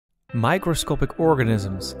Microscopic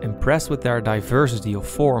organisms impress with their diversity of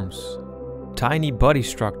forms, tiny body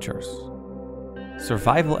structures,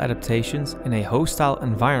 survival adaptations in a hostile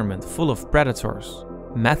environment full of predators,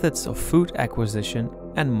 methods of food acquisition,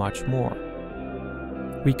 and much more.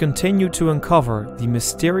 We continue to uncover the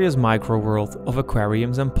mysterious microworld of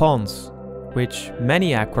aquariums and ponds, which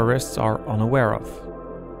many aquarists are unaware of.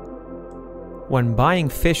 When buying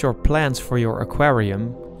fish or plants for your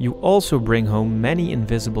aquarium, you also bring home many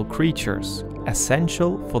invisible creatures,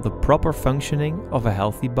 essential for the proper functioning of a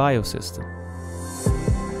healthy biosystem.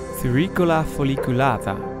 Thuricola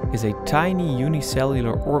folliculata is a tiny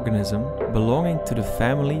unicellular organism belonging to the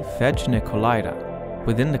family Vaginicolidae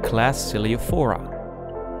within the class Ciliophora.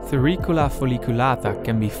 Thuricola folliculata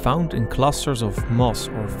can be found in clusters of moss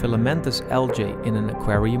or filamentous algae in an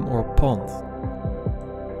aquarium or pond.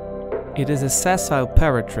 It is a sessile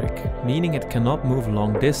paratrich, meaning it cannot move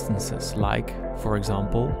long distances like, for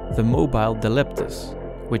example, the mobile Deleptus,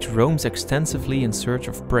 which roams extensively in search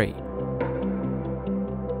of prey.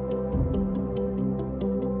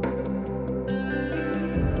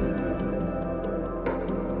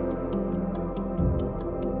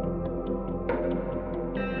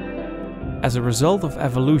 As a result of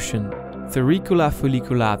evolution, Thuricola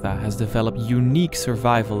folliculata has developed unique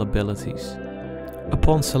survival abilities.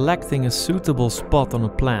 Upon selecting a suitable spot on a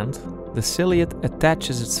plant, the ciliate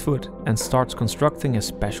attaches its foot and starts constructing a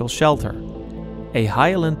special shelter, a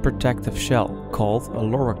hyaline protective shell called a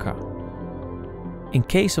lorica. In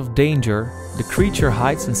case of danger, the creature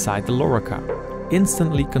hides inside the lorica,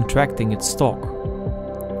 instantly contracting its stalk.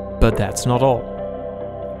 But that's not all.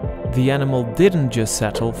 The animal didn't just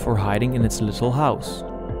settle for hiding in its little house.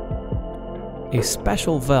 A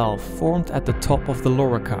special valve formed at the top of the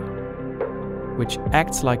lorica, which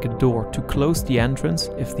acts like a door to close the entrance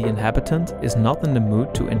if the inhabitant is not in the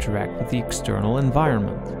mood to interact with the external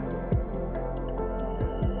environment.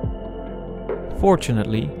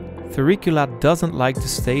 Fortunately, Thuricola doesn't like to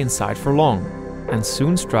stay inside for long and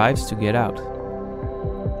soon strives to get out.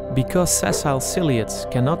 Because sessile ciliates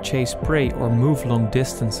cannot chase prey or move long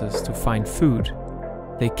distances to find food,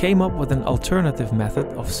 they came up with an alternative method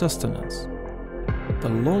of sustenance. The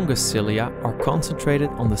longest cilia are concentrated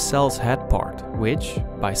on the cell's head part, which,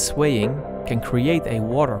 by swaying, can create a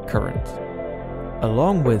water current.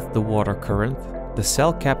 Along with the water current, the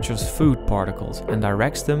cell captures food particles and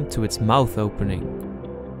directs them to its mouth opening,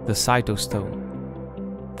 the cytostome.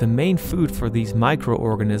 The main food for these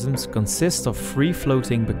microorganisms consists of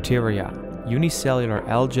free-floating bacteria, unicellular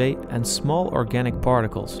algae, and small organic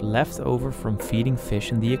particles left over from feeding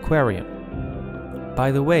fish in the aquarium.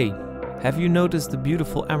 By the way, have you noticed the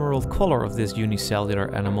beautiful emerald color of this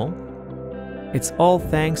unicellular animal? It's all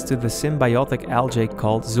thanks to the symbiotic algae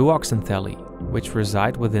called zooxanthellae, which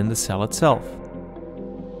reside within the cell itself.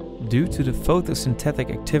 Due to the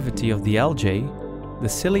photosynthetic activity of the algae, the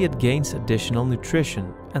ciliate gains additional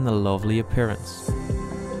nutrition and a lovely appearance.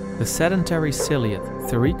 The sedentary ciliate,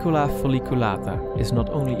 Thuricola folliculata, is not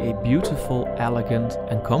only a beautiful, elegant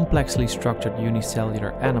and complexly structured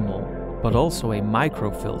unicellular animal, but also a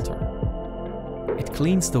microfilter. It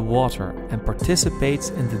cleans the water and participates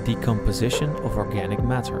in the decomposition of organic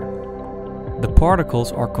matter. The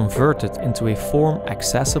particles are converted into a form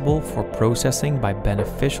accessible for processing by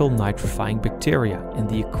beneficial nitrifying bacteria in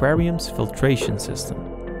the aquarium's filtration system.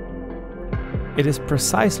 It is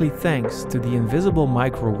precisely thanks to the invisible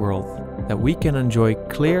microworld that we can enjoy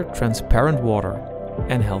clear, transparent water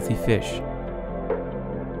and healthy fish.